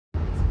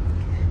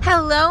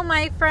Hello,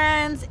 my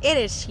friends. It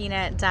is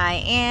Sheena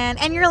Diane,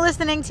 and you're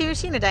listening to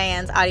Sheena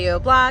Diane's audio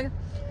blog.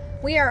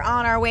 We are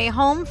on our way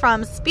home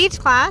from speech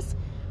class.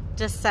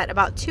 Just set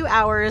about 2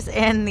 hours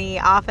in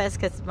the office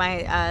because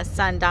my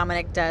son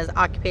Dominic does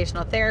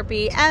occupational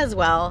therapy as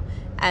well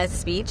as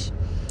speech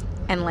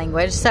and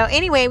language. So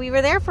anyway, we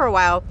were there for a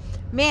while.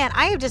 Man,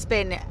 I have just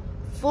been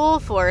full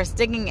force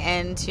digging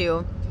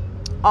into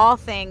all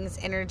things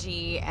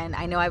energy, and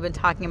I know I've been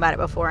talking about it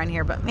before on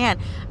here, but man,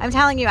 I'm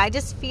telling you, I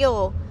just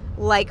feel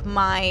like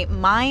my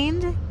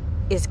mind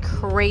is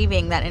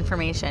craving that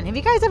information. Have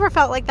you guys ever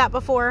felt like that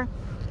before?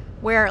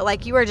 Where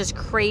like you are just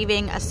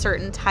craving a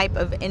certain type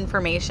of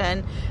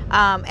information.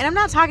 And I'm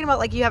not talking about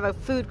like you have a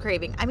food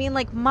craving. I mean,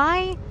 like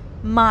my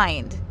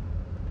mind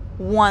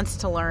wants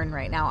to learn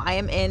right now. I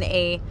am in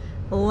a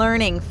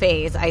learning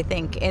phase, I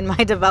think, in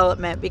my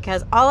development,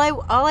 because all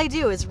I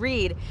do is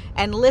read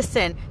and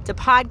listen to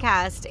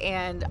podcasts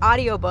and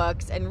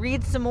audiobooks and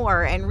read some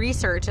more and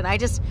research, and I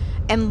just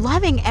am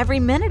loving every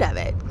minute of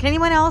it. Can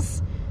anyone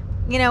else,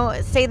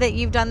 say that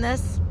you've done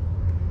this?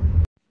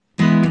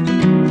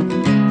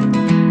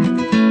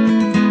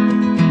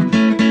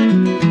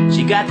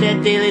 She got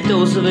that daily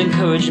dose of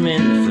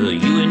encouragement for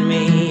you and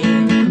me.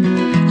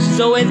 She's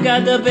always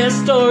got the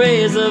best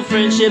stories of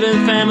friendship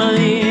and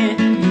family.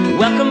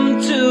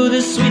 Welcome to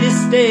the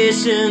sweetest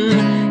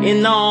station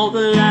in all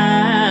the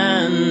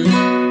land,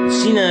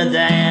 Sheena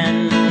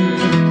Diane.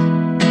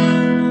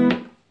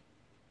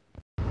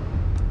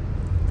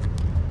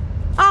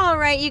 All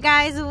right, you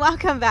guys,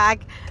 welcome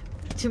back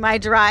to my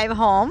drive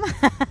home.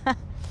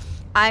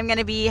 I'm going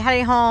to be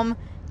heading home,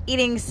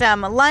 eating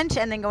some lunch,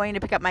 and then going to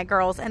pick up my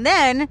girls, and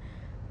then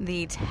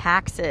the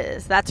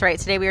taxes. That's right.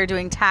 Today we are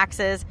doing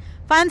taxes.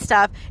 Fun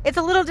stuff. It's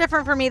a little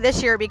different for me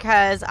this year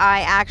because I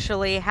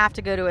actually have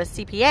to go to a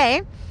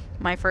CPA,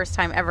 my first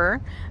time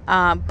ever.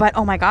 But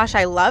oh my gosh,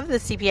 I love the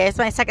CPA. It's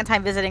my second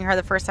time visiting her.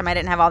 The first time I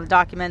didn't have all the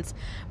documents.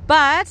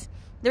 But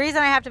the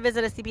reason I have to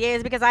visit a CPA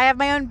is because I have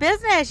my own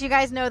business. You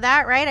guys know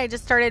that, right? I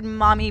just started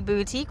Mommy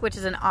Boutique, which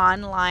is an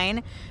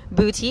online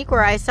boutique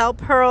where I sell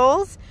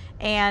pearls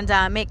and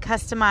make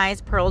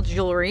customized pearl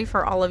jewelry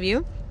for all of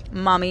you.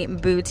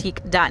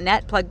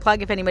 mommyboutique.net.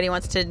 Plug if anybody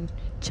wants to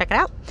check it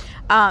out.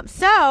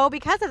 So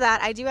because of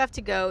that, I do have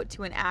to go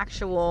to an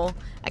actual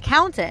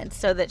accountant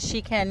so that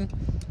she can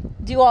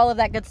do all of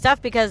that good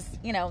stuff, because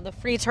the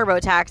free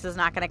TurboTax is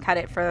not going to cut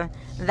it for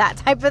that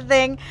type of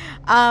thing.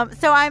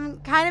 So I'm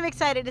kind of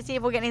excited to see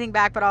if we'll get anything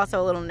back, but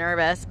also a little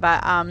nervous.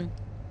 But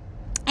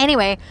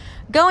anyway,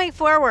 going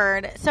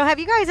forward, so have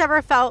you guys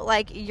ever felt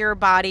like your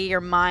body,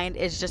 your mind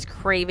is just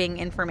craving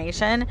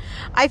information?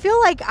 I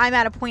feel like I'm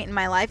at a point in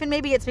my life, and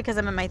maybe it's because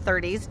I'm in my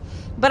 30s,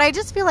 but I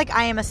just feel like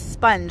I am a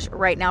sponge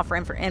right now for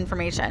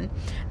information.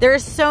 There are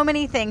so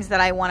many things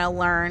that I want to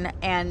learn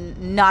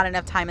and not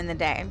enough time in the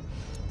day.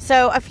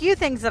 So a few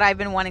things that I've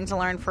been wanting to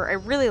learn for a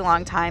really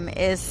long time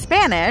is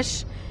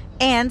Spanish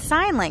and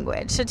sign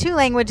language. So 2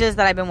 languages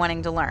that I've been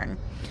wanting to learn.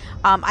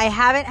 I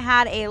haven't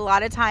had a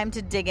lot of time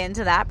to dig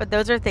into that, but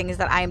those are things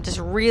that I am just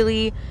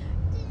really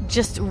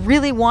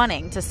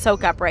wanting to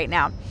soak up right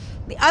now.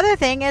 The other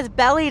thing is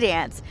belly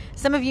dance.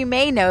 Some of you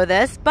may know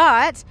this,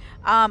 but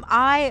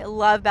I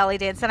love belly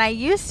dance, and I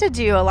used to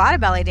do a lot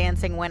of belly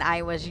dancing when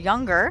I was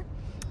younger,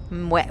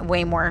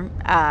 way more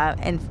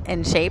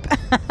in shape.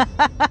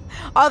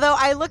 Although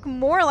I look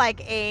more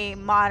like a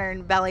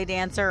modern belly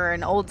dancer or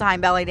an old-time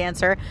belly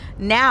dancer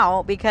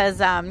now,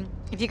 because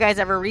if you guys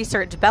ever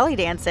research belly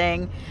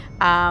dancing,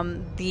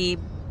 the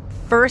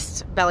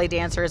first belly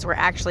dancers were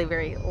actually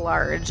very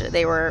large.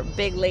 They were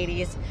big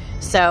ladies.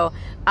 So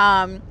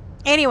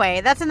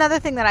anyway, that's another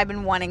thing that I've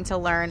been wanting to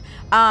learn.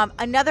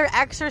 Another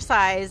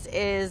exercise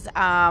is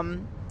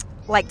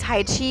like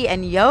Tai Chi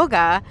and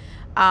yoga.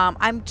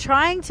 I'm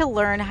trying to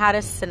learn how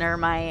to center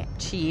my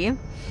chi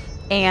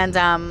and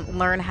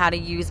learn how to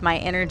use my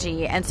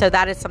energy. And so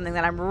that is something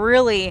that I'm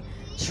really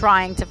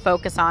trying to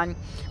focus on.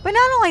 But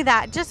not only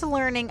that, just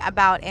learning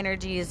about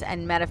energies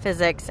and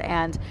metaphysics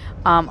and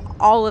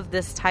all of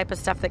this type of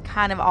stuff that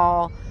kind of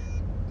all,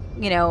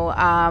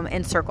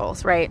 in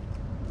circles, right?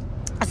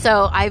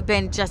 So I've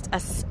been just a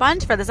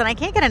sponge for this, and I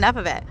can't get enough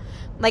of it.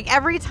 Like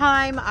every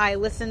time I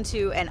listen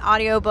to an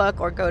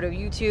audiobook or go to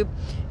YouTube,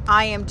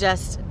 I am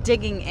just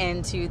digging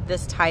into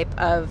this type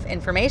of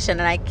information,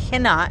 and I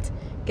cannot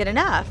get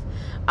enough.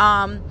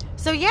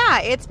 So yeah,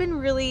 it's been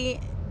really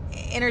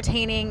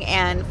entertaining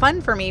and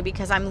fun for me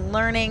because I'm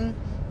learning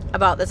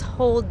about this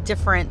whole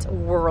different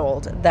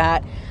world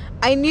that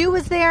I knew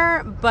was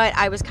there, but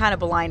I was kind of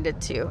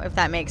blinded to, if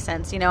that makes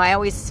sense. I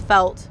always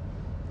felt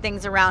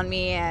things around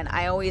me, and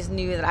I always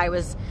knew that I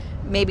was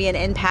maybe an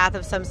empath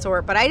of some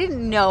sort, but I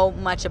didn't know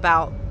much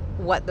about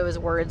what those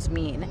words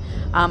mean.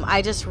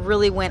 I just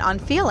really went on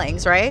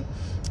feelings, right?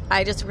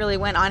 I just really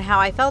went on how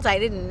I felt. I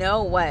didn't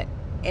know what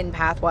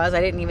empath was.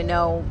 I didn't even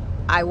know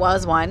I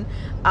was one.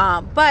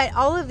 But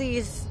all of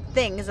these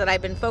things that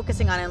I've been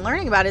focusing on and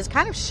learning about has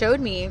kind of showed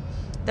me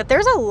that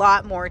there's a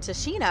lot more to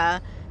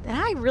Sheena than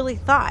I really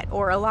thought,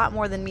 or a lot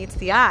more than meets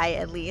the eye,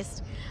 at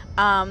least.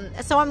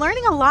 So I'm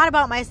learning a lot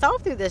about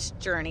myself through this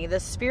journey,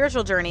 this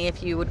spiritual journey,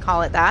 if you would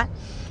call it that.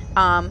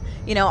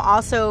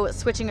 Also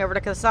switching over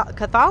to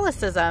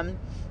Catholicism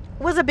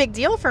was a big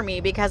deal for me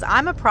because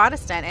I'm a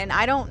Protestant, and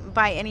I don't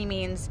by any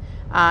means,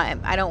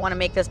 I don't want to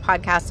make this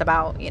podcast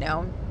about,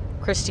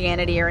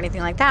 Christianity or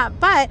anything like that,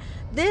 but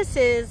this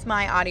is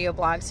my audio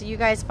blog. So you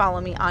guys follow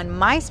me on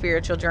my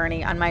spiritual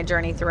journey, on my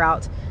journey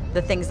throughout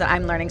the things that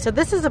I'm learning. So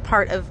this is a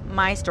part of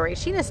my story,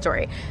 Sheena's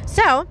story.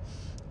 So,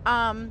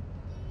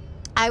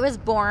 I was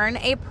born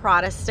a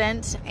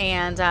Protestant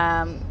and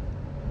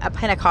a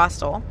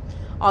Pentecostal,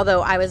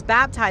 although I was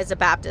baptized a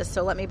Baptist.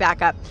 So let me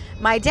back up.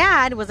 My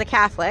dad was a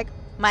Catholic.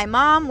 My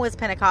mom was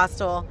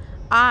Pentecostal.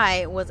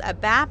 I was a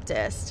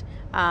Baptist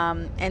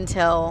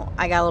until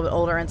I got a little bit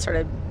older and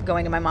started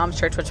going to my mom's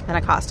church, which was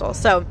Pentecostal.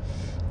 So,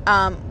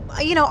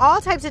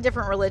 all types of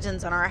different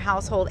religions in our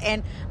household,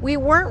 and we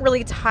weren't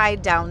really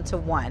tied down to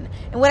one.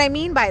 And what I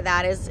mean by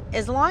that is,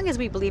 as long as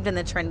we believed in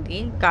the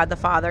Trinity, God the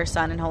Father,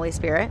 Son, and Holy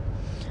Spirit,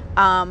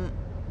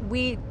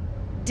 we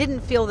didn't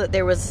feel that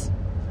there was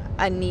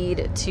a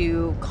need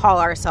to call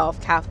ourselves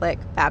Catholic,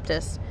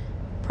 Baptist,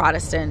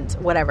 Protestant,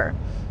 whatever.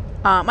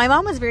 My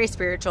mom was very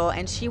spiritual,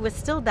 and she was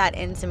still that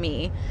into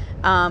me.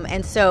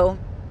 And so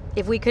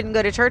if we couldn't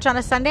go to church on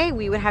a Sunday,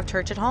 we would have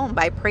church at home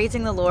by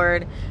praising the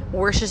Lord,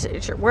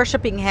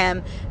 worshiping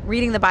Him,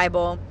 reading the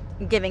Bible,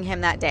 giving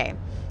Him that day.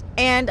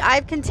 And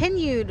I've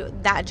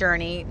continued that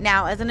journey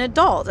now as an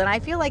adult. And I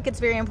feel like it's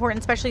very important,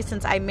 especially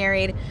since I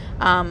married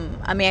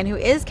a man who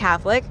is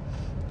Catholic.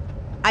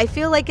 I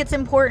feel like it's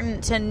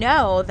important to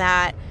know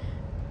that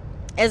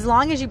as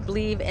long as you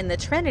believe in the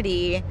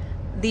Trinity,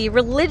 the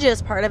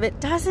religious part of it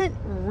doesn't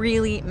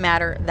really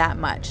matter that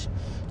much.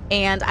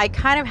 And I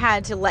kind of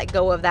had to let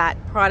go of that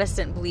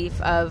Protestant belief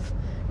of,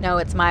 no,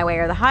 it's my way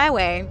or the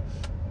highway,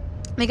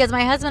 because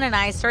my husband and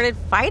I started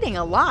fighting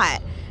a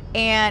lot,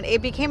 and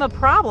it became a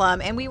problem,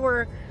 and we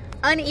were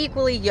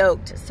unequally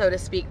yoked, so to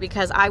speak,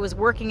 because I was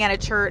working at a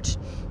church.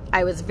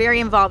 I was very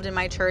involved in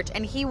my church,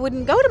 and he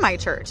wouldn't go to my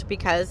church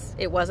because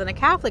it wasn't a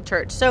Catholic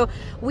church. So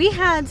we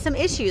had some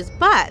issues,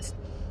 but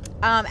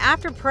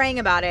after praying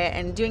about it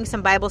and doing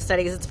some Bible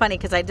studies, it's funny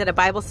because I did a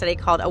Bible study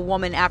called A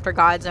Woman After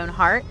God's Own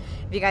Heart.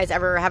 If you guys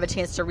ever have a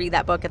chance to read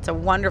that book, it's a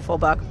wonderful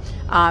book.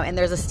 And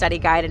there's a study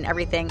guide and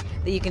everything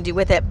that you can do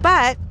with it.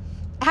 But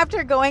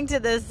after going to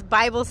this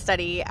Bible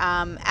study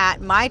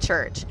at my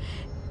church,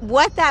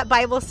 what that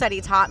Bible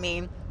study taught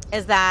me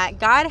is that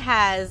God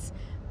has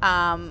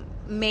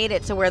made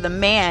it to where the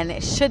man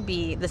should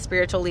be the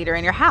spiritual leader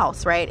in your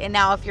house, right? And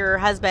now if your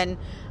husband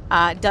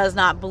does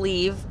not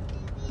believe,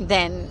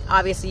 then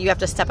obviously you have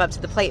to step up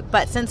to the plate.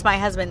 But since my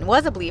husband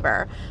was a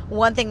believer,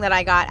 one thing that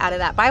I got out of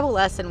that Bible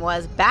lesson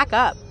was back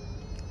up.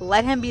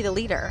 Let him be the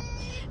leader.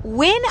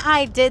 When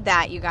I did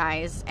that, you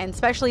guys, and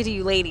especially to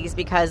you ladies,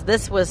 because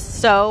this was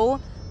so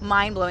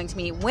mind-blowing to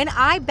me, when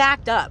I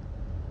backed up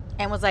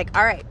and was like,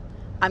 all right,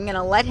 I'm going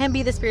to let him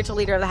be the spiritual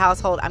leader of the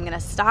household. I'm going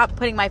to stop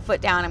putting my foot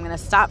down. I'm going to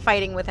stop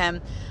fighting with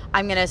him.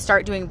 I'm going to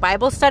start doing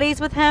Bible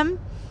studies with him.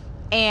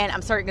 And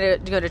I'm starting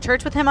to go to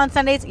church with him on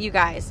Sundays. You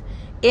guys,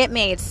 it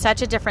made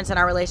such a difference in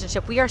our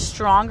relationship. We are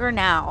stronger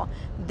now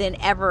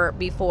than ever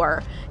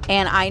before.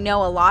 And I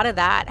know a lot of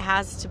that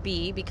has to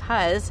be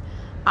because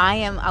I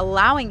am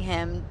allowing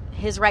him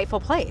his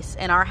rightful place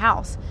in our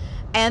house.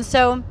 And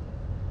so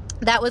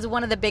that was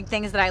one of the big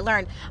things that I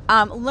learned.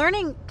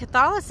 Learning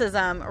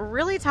Catholicism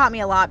really taught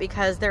me a lot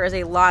because there is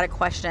a lot of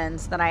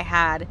questions that I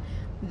had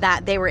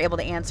that they were able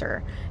to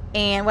answer.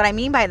 And what I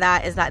mean by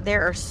that is that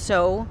there are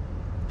so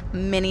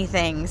many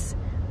things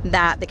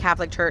that the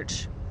Catholic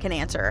Church can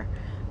answer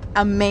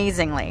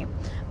amazingly.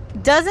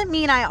 Doesn't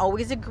mean I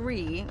always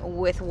agree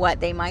with what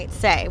they might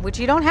say, which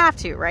you don't have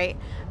to, right?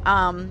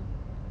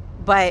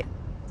 But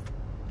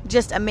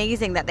just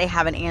amazing that they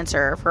have an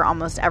answer for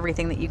almost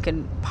everything that you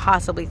can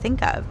possibly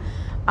think of.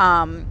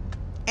 And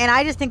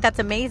I just think that's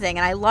amazing.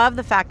 And I love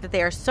the fact that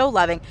they are so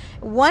loving.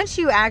 Once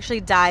you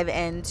actually dive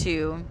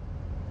into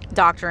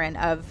doctrine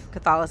of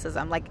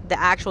Catholicism, like the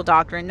actual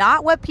doctrine,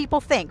 not what people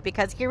think,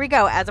 because here we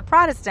go. As a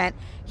Protestant,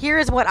 here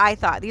is what I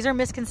thought. These are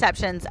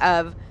misconceptions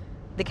of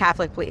the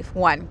Catholic belief.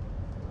 1,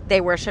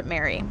 they worship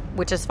Mary,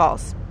 which is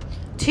false.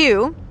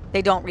 2,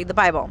 they don't read the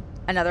Bible.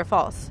 Another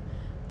false.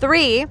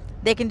 3,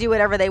 they can do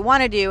whatever they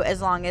want to do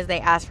as long as they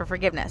ask for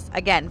forgiveness.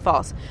 Again,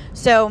 false.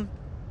 So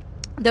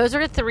those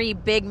are the 3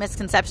 big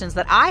misconceptions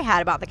that I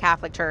had about the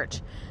Catholic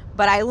Church.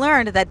 But I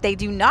learned that they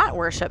do not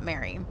worship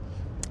Mary.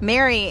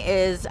 Mary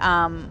is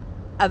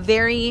a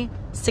very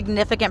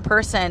significant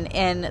person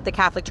in the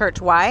Catholic Church.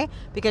 Why?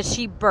 Because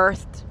she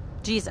birthed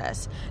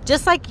Jesus.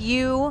 Just like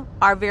you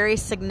are very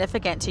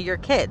significant to your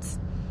kids.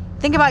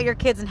 Think about your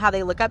kids and how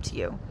they look up to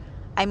you.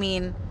 I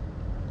mean,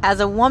 as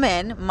a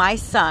woman, my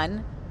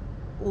son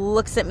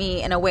looks at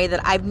me in a way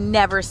that I've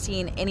never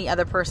seen any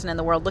other person in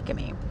the world look at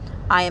me.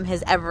 I am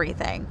his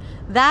everything.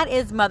 That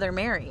is Mother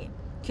Mary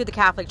to the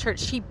Catholic Church.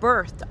 She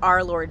birthed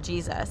our Lord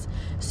Jesus.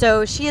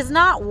 So she is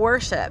not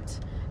worshipped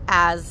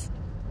as,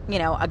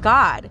 a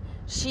god.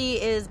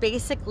 She is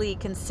basically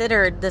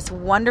considered this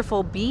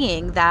wonderful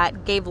being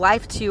that gave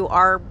life to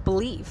our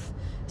belief.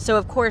 So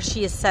of course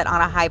she is set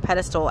on a high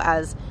pedestal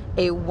as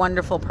a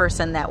wonderful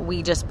person that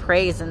we just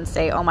praise and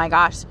say, oh my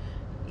gosh,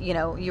 you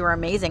know, you are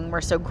amazing. We're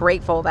so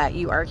grateful that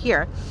you are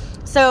here.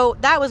 So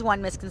that was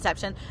one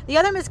misconception. The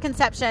other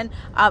misconception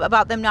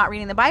about them not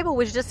reading the Bible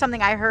was just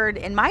something I heard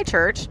in my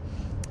church.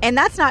 And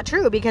that's not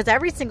true, because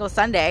every single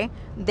Sunday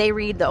they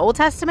read the Old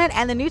Testament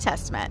and the New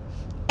Testament.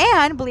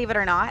 And believe it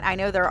or not, I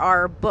know there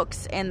are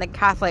books in the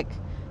Catholic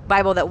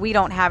Bible that we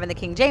don't have in the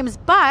King James.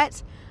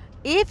 But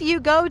if you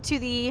go to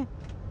the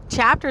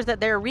chapters that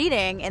they're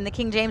reading in the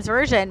King James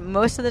Version,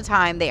 most of the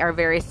time they are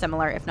very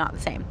similar, if not the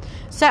same.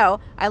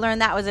 So I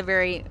learned that was a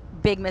very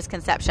big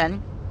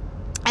misconception.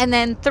 And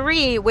then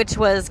 3, which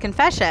was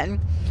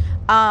confession.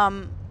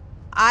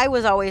 I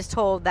was always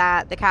told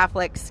that the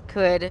Catholics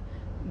could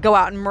go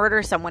out and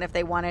murder someone if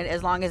they wanted,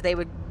 as long as they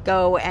would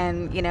go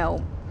and, you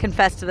know,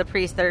 confess to the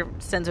priest, their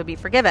sins would be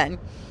forgiven.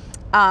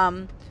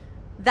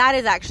 That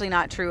is actually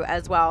not true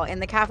as well. In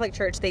the Catholic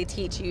Church, they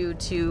teach you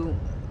to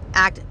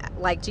act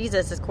like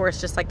Jesus, of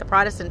course, just like the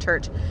Protestant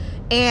Church.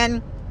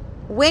 And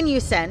when you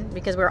sin,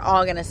 because we're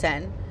all going to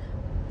sin,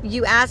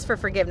 you ask for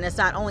forgiveness,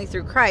 not only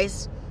through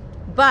Christ,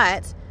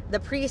 but the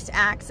priest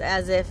acts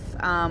as if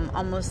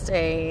almost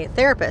a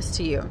therapist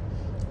to you,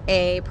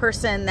 a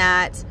person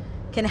that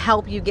can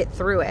help you get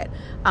through it.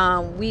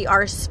 We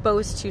are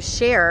supposed to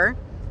share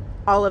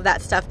all of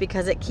that stuff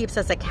because it keeps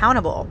us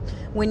accountable.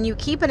 When you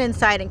keep it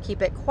inside and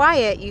keep it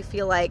quiet, you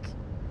feel like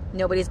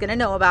nobody's going to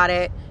know about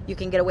it. You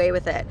can get away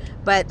with it.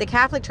 But the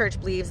Catholic Church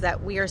believes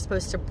that we are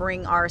supposed to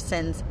bring our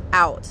sins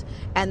out.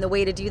 And the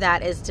way to do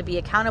that is to be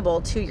accountable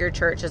to your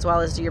church as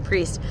well as to your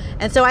priest.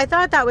 And so I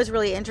thought that was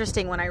really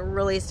interesting when I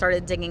really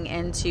started digging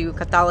into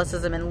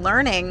Catholicism and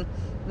learning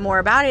more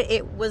about it.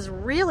 It was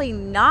really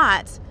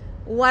not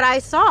what I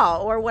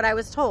saw or what I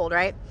was told,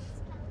 right?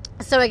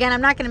 So again,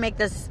 I'm not going to make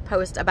this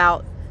post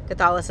about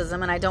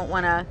Catholicism, and I don't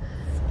want to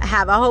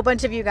have a whole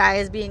bunch of you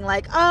guys being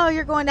like, oh,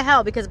 you're going to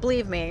hell, because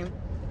believe me,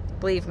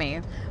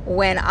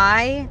 when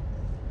I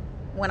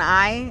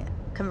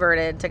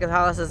converted to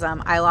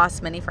Catholicism, I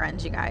lost many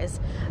friends, you guys.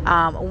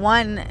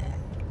 One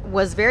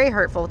was very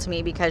hurtful to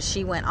me because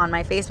she went on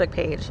my Facebook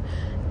page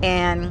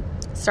and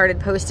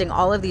started posting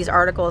all of these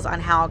articles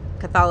on how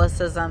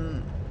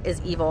Catholicism is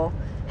evil,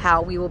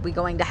 how we will be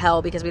going to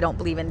hell because we don't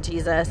believe in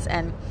Jesus,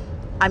 and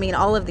I mean,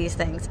 all of these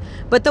things.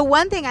 But the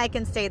one thing I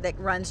can say that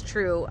runs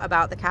true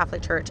about the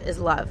Catholic Church is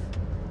love.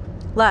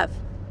 Love.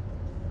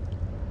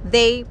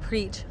 They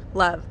preach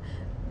love.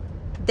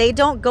 They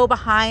don't go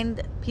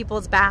behind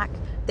people's back.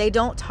 They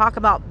don't talk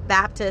about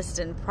Baptists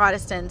and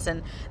Protestants,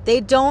 and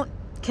they don't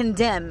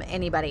condemn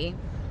anybody.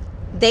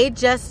 They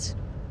just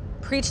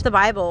preach the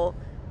Bible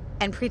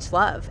and preach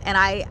love. And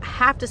I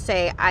have to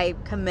say, I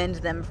commend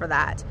them for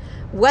that.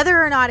 Whether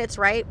or not it's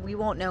right, we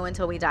won't know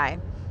until we die.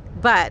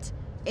 But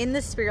in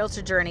the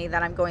spiritual journey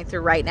that I'm going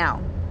through right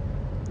now,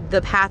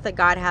 the path that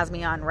God has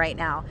me on right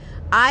now,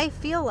 I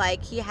feel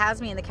like He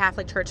has me in the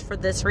Catholic Church for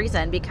this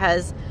reason,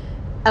 because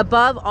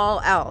above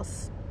all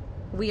else,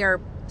 we are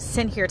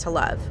sent here to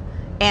love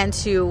and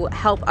to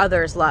help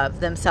others love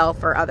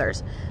themselves or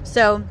others.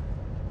 So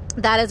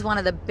that is one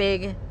of the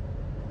big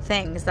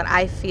things that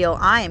I feel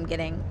I am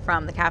getting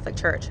from the Catholic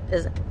Church,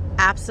 is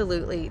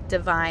absolutely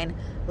divine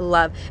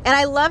love. And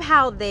I love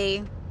how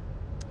they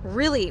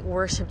really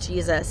worship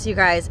Jesus, you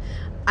guys.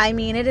 I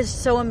mean, it is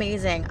so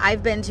amazing.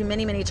 I've been to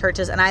many, many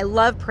churches, and I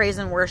love praise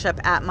and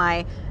worship at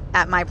my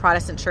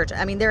Protestant church.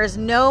 I mean, there is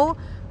no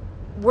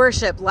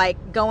worship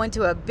like going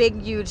to a big,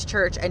 huge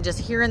church and just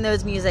hearing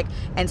those music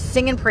and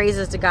singing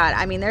praises to God.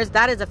 I mean,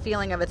 that is a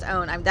feeling of its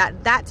own.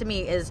 That to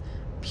me is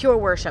pure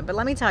worship. But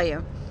let me tell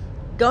you,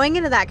 going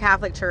into that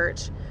Catholic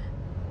church,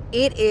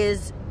 it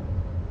is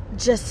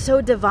just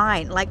so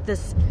divine, like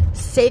this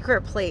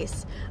sacred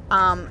place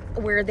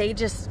where they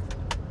just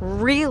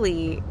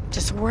really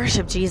just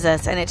worship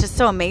Jesus. And it's just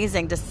so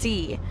amazing to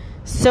see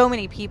so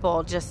many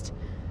people just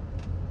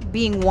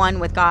being one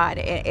with God.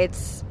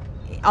 It's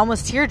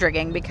almost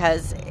tear-jerking,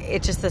 because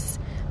it's just this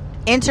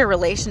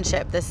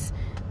interrelationship, this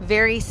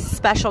very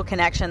special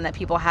connection that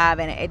people have,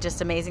 and it's just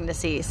amazing to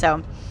see.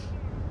 So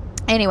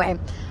anyway,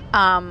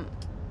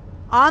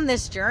 on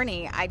this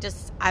journey,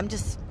 I'm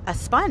just a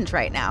sponge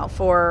right now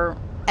for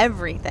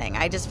everything.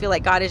 I just feel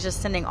like God is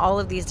just sending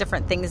all of these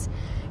different things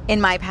in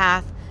my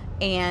path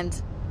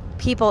and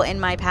people in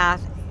my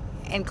path,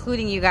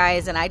 including you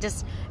guys. And I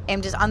just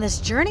am just on this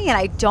journey, and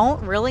I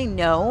don't really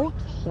know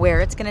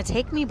where it's going to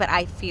take me, but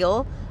I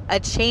feel a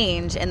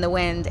change in the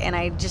wind, and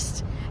I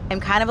just am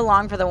kind of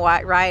along for the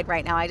ride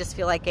right now. I just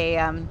feel like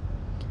a,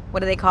 what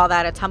do they call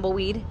that? A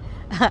tumbleweed?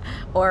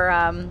 Or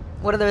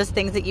what are those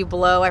things that you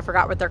blow? I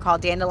forgot what they're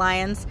called.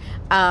 Dandelions.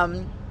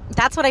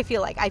 That's what I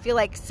feel like. I feel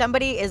like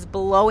somebody is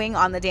blowing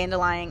on the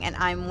dandelion, and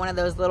I'm one of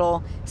those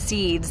little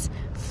seeds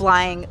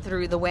flying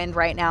through the wind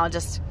right now,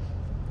 just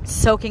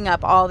soaking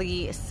up all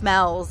the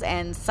smells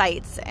and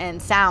sights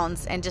and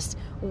sounds and just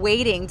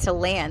waiting to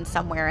land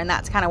somewhere. And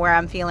that's kind of where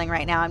I'm feeling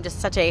right now. I'm just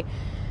such a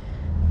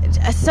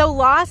so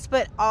lost,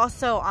 but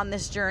also on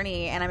this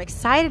journey, and I'm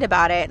excited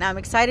about it, and I'm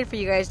excited for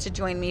you guys to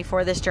join me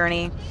for this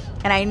journey.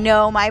 And I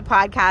know my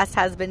podcast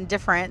has been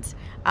different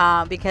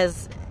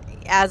because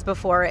as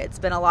before, it's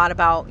been a lot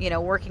about,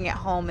 working at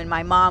home and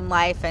my mom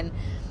life and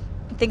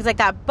things like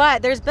that.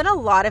 But there's been a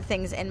lot of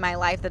things in my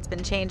life that's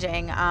been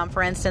changing.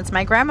 For instance,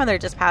 my grandmother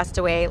just passed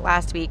away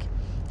last week.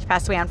 She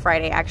passed away on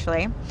Friday,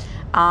 actually.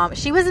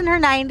 She was in her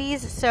 90s,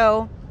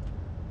 so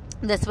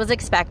this was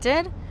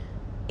expected.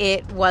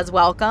 It was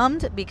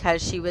welcomed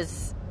because she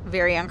was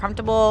very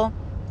uncomfortable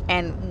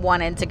and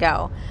wanted to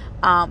go.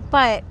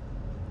 But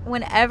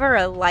whenever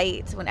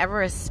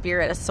a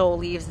spirit, a soul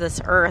leaves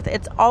this earth,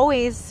 it's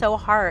always so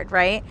hard,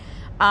 right?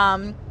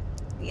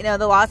 The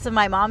loss of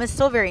my mom is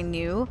still very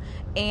new,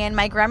 and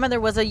my grandmother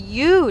was a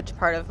huge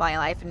part of my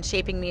life and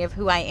shaping me of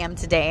who I am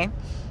today.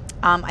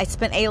 I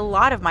spent a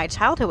lot of my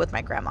childhood with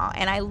my grandma,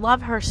 and I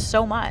love her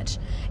so much.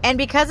 And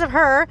because of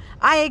her,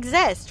 I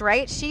exist,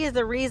 right? She is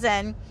the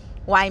reason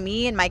why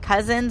me and my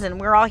cousins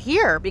and we're all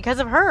here because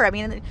of her. I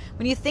mean,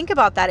 when you think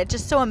about that, it's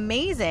just so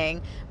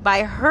amazing.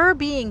 By her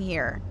being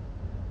here,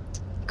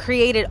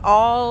 created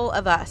all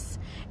of us.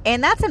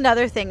 And that's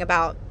another thing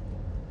about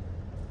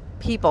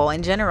people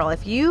in general.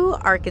 If you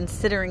are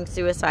considering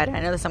suicide, I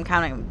know this, I'm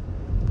kind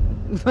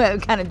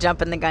of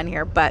jumping the gun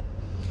here, but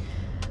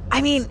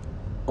I mean,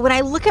 when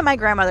I look at my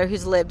grandmother,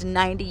 who's lived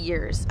 90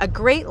 years, a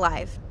great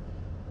life,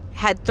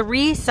 had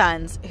 3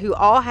 sons who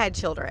all had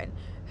children,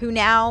 who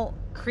now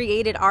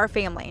created our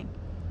family.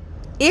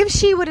 If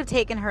she would have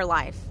taken her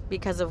life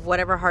because of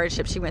whatever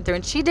hardship she went through,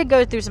 and she did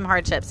go through some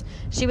hardships.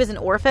 She was an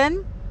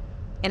orphan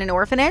in an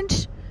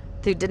orphanage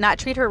who did not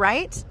treat her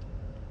right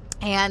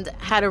and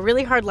had a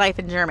really hard life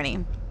in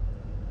Germany.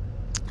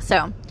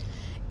 So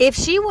if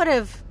she would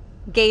have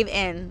gave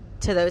in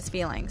to those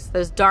feelings,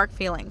 those dark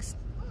feelings,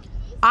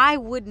 I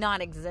would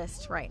not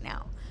exist right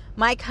now.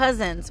 My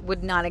cousins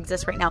would not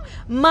exist right now.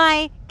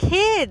 My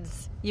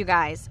kids, you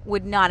guys,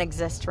 would not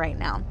exist right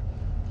now.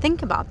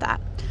 Think about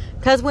that.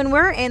 Because when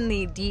we're in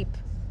the deep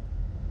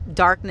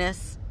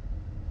darkness,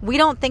 we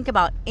don't think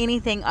about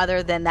anything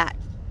other than that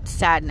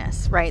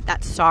sadness, right?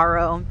 That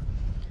sorrow.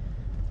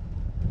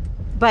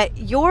 But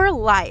your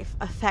life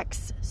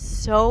affects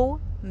so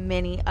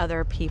many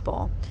other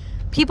people.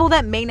 People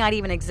that may not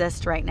even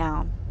exist right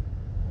now.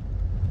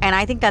 And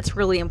I think that's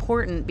really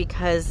important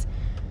because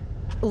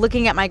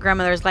looking at my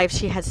grandmother's life,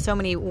 she had so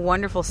many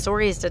wonderful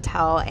stories to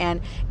tell,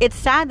 and it's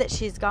sad that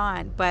she's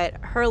gone, but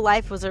her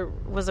life was a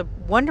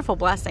wonderful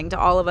blessing to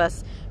all of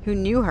us who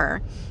knew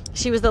her.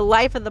 She was the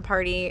life of the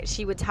party.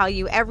 She would tell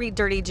you every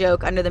dirty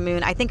joke under the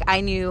moon. I think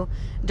I knew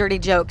dirty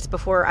jokes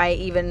before I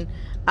even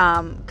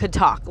could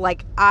talk.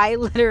 Like, I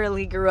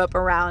literally grew up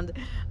around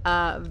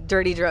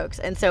dirty jokes,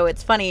 and so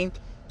it's funny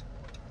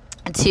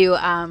to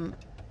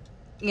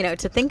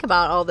to think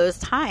about all those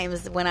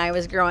times when I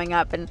was growing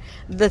up and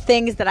the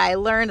things that I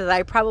learned that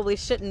I probably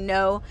shouldn't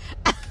know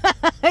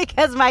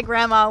because my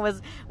grandma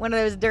was one of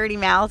those dirty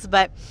mouths.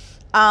 But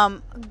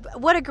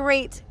what a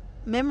great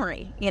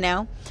memory,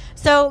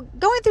 So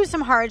going through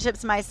some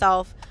hardships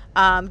myself,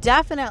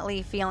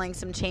 definitely feeling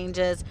some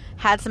changes,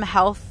 had some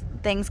health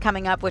things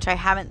coming up, which I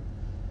haven't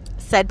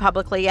said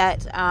publicly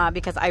yet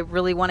because I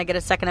really want to get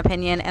a second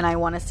opinion and I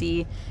want to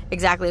see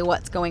exactly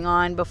what's going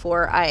on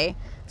before I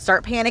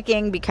start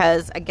panicking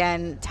because,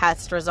 again,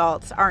 test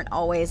results aren't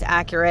always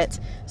accurate.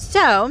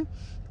 So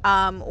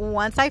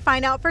once I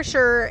find out for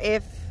sure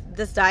if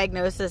this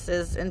diagnosis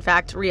is in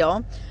fact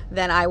real,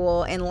 then I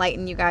will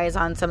enlighten you guys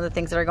on some of the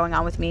things that are going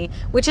on with me,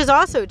 which has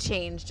also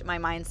changed my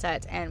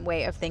mindset and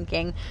way of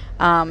thinking.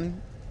 I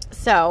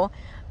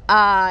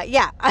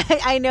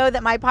know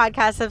that my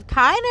podcasts have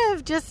kind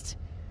of just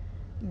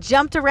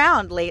jumped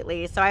around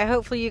lately, so I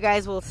hopefully you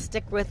guys will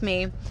stick with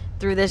me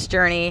through this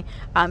journey.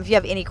 If you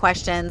have any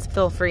questions,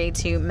 feel free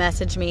to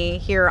message me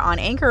here on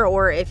Anchor,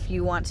 or if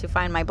you want to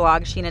find my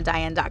blog,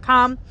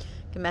 SheenaDiane.com, you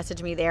can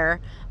message me there.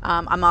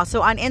 I'm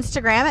also on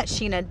Instagram at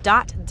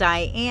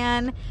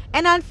Sheena.Diane,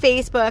 and on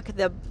Facebook,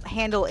 the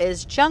handle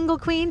is Jungle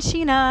Queen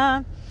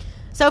Sheena.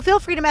 So feel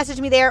free to message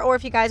me there, or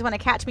if you guys want to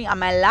catch me on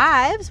my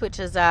lives, which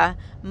is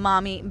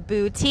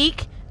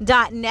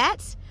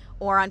mommyboutique.net,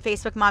 or on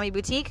Facebook, Mommy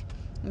Boutique,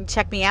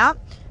 check me out,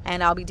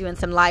 and I'll be doing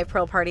some live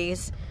pearl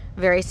parties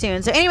very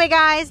soon. So anyway,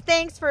 guys,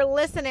 thanks for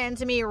listening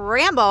to me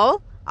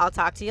ramble. I'll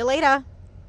talk to you later.